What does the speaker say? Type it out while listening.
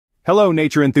Hello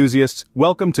nature enthusiasts,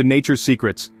 welcome to Nature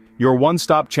Secrets, your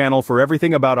one-stop channel for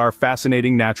everything about our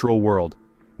fascinating natural world.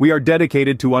 We are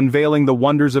dedicated to unveiling the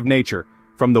wonders of nature,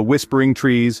 from the whispering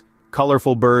trees,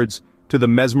 colorful birds, to the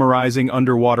mesmerizing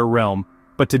underwater realm.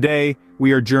 But today,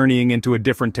 we are journeying into a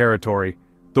different territory,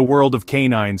 the world of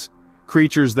canines,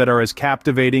 creatures that are as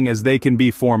captivating as they can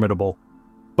be formidable.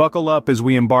 Buckle up as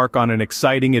we embark on an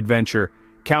exciting adventure,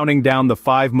 counting down the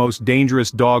 5 most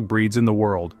dangerous dog breeds in the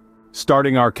world.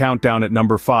 Starting our countdown at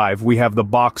number 5, we have the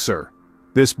Boxer.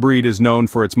 This breed is known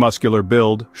for its muscular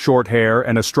build, short hair,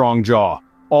 and a strong jaw,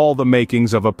 all the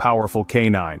makings of a powerful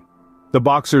canine. The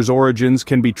Boxer's origins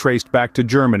can be traced back to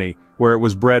Germany, where it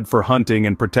was bred for hunting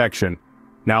and protection.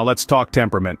 Now let's talk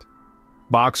temperament.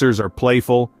 Boxers are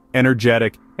playful,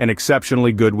 energetic, and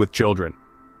exceptionally good with children.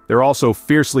 They're also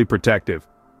fiercely protective,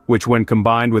 which when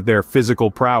combined with their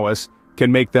physical prowess,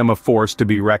 can make them a force to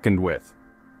be reckoned with.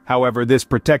 However, this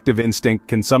protective instinct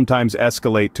can sometimes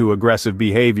escalate to aggressive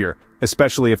behavior,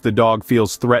 especially if the dog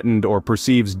feels threatened or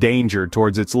perceives danger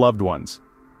towards its loved ones.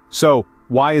 So,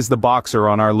 why is the Boxer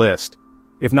on our list?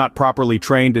 If not properly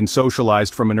trained and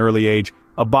socialized from an early age,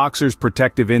 a Boxer's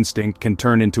protective instinct can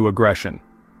turn into aggression.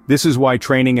 This is why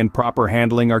training and proper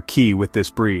handling are key with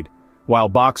this breed. While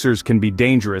Boxers can be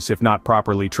dangerous if not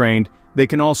properly trained, they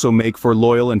can also make for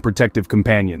loyal and protective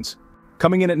companions.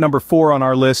 Coming in at number 4 on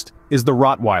our list is the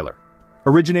Rottweiler.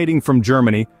 Originating from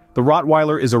Germany, the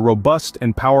Rottweiler is a robust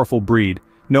and powerful breed,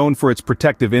 known for its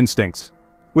protective instincts.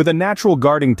 With a natural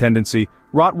guarding tendency,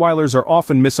 Rottweilers are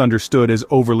often misunderstood as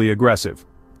overly aggressive.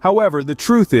 However, the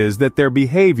truth is that their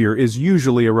behavior is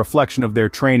usually a reflection of their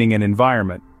training and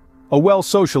environment. A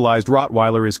well-socialized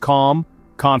Rottweiler is calm,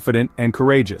 confident, and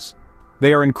courageous.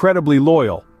 They are incredibly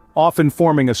loyal, often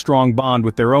forming a strong bond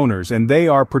with their owners, and they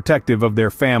are protective of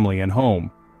their family and home.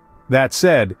 That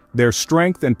said, their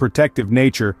strength and protective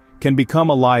nature can become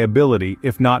a liability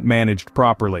if not managed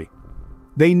properly.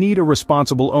 They need a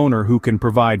responsible owner who can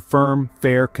provide firm,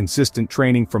 fair, consistent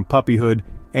training from puppyhood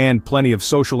and plenty of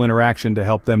social interaction to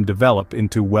help them develop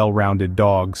into well-rounded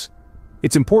dogs.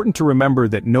 It's important to remember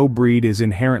that no breed is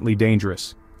inherently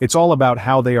dangerous. It's all about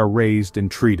how they are raised and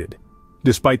treated.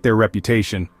 Despite their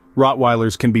reputation,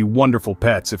 Rottweilers can be wonderful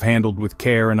pets if handled with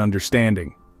care and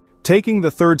understanding. Taking the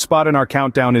 3rd spot in our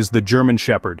countdown is the German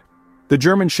Shepherd. The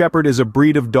German Shepherd is a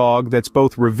breed of dog that's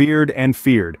both revered and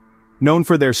feared. Known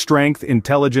for their strength,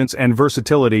 intelligence, and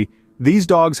versatility, these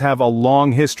dogs have a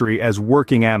long history as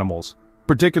working animals,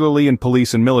 particularly in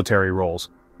police and military roles.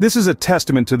 This is a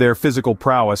testament to their physical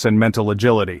prowess and mental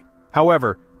agility.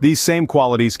 However, these same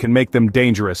qualities can make them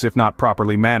dangerous if not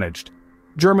properly managed.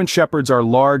 German Shepherds are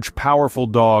large, powerful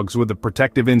dogs with a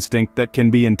protective instinct that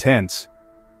can be intense.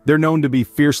 They're known to be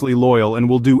fiercely loyal and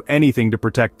will do anything to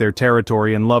protect their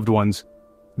territory and loved ones.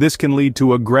 This can lead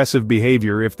to aggressive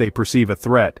behavior if they perceive a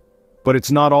threat. But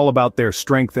it's not all about their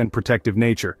strength and protective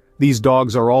nature. These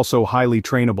dogs are also highly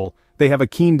trainable. They have a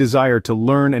keen desire to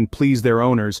learn and please their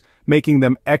owners, making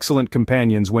them excellent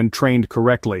companions when trained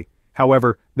correctly.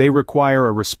 However, they require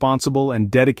a responsible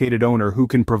and dedicated owner who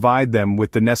can provide them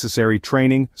with the necessary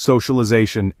training,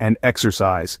 socialization, and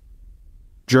exercise.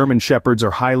 German Shepherds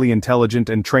are highly intelligent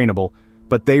and trainable,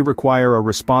 but they require a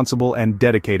responsible and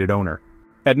dedicated owner.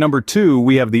 At number 2,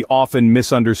 we have the often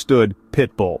misunderstood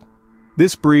Pit Bull.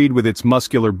 This breed, with its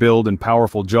muscular build and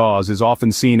powerful jaws, is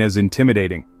often seen as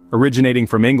intimidating. Originating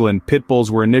from England, Pit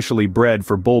Bulls were initially bred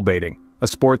for bull baiting, a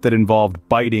sport that involved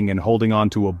biting and holding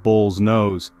onto a bull's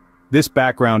nose. This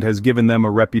background has given them a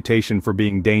reputation for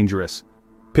being dangerous.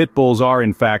 Pit Bulls are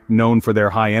in fact known for their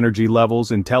high energy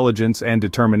levels, intelligence, and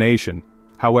determination.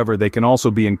 However, they can also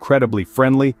be incredibly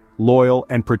friendly, loyal,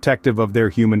 and protective of their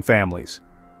human families.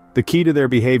 The key to their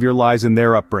behavior lies in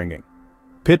their upbringing.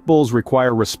 Pit Bulls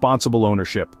require responsible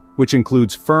ownership, which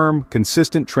includes firm,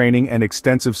 consistent training and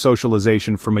extensive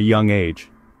socialization from a young age.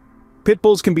 Pit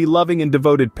Bulls can be loving and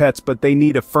devoted pets, but they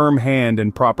need a firm hand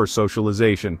and proper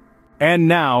socialization. And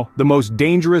now, the most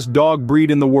dangerous dog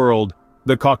breed in the world,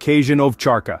 the Caucasian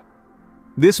Ovcharka.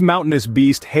 This mountainous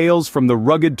beast hails from the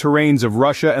rugged terrains of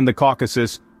Russia and the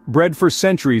Caucasus, bred for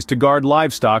centuries to guard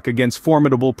livestock against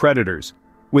formidable predators.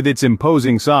 With its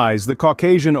imposing size, the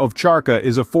Caucasian Ovcharka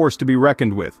is a force to be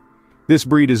reckoned with. This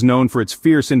breed is known for its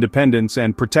fierce independence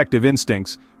and protective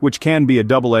instincts, which can be a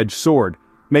double-edged sword,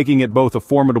 making it both a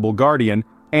formidable guardian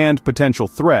and potential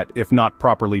threat if not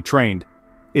properly trained.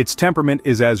 Its temperament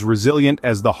is as resilient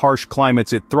as the harsh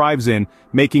climates it thrives in,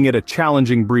 making it a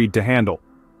challenging breed to handle.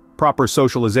 Proper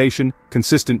socialization,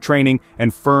 consistent training,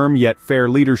 and firm yet fair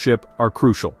leadership are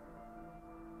crucial.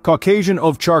 Caucasian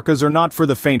Ovcharkas are not for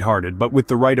the faint-hearted, but with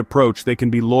the right approach they can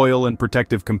be loyal and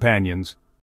protective companions.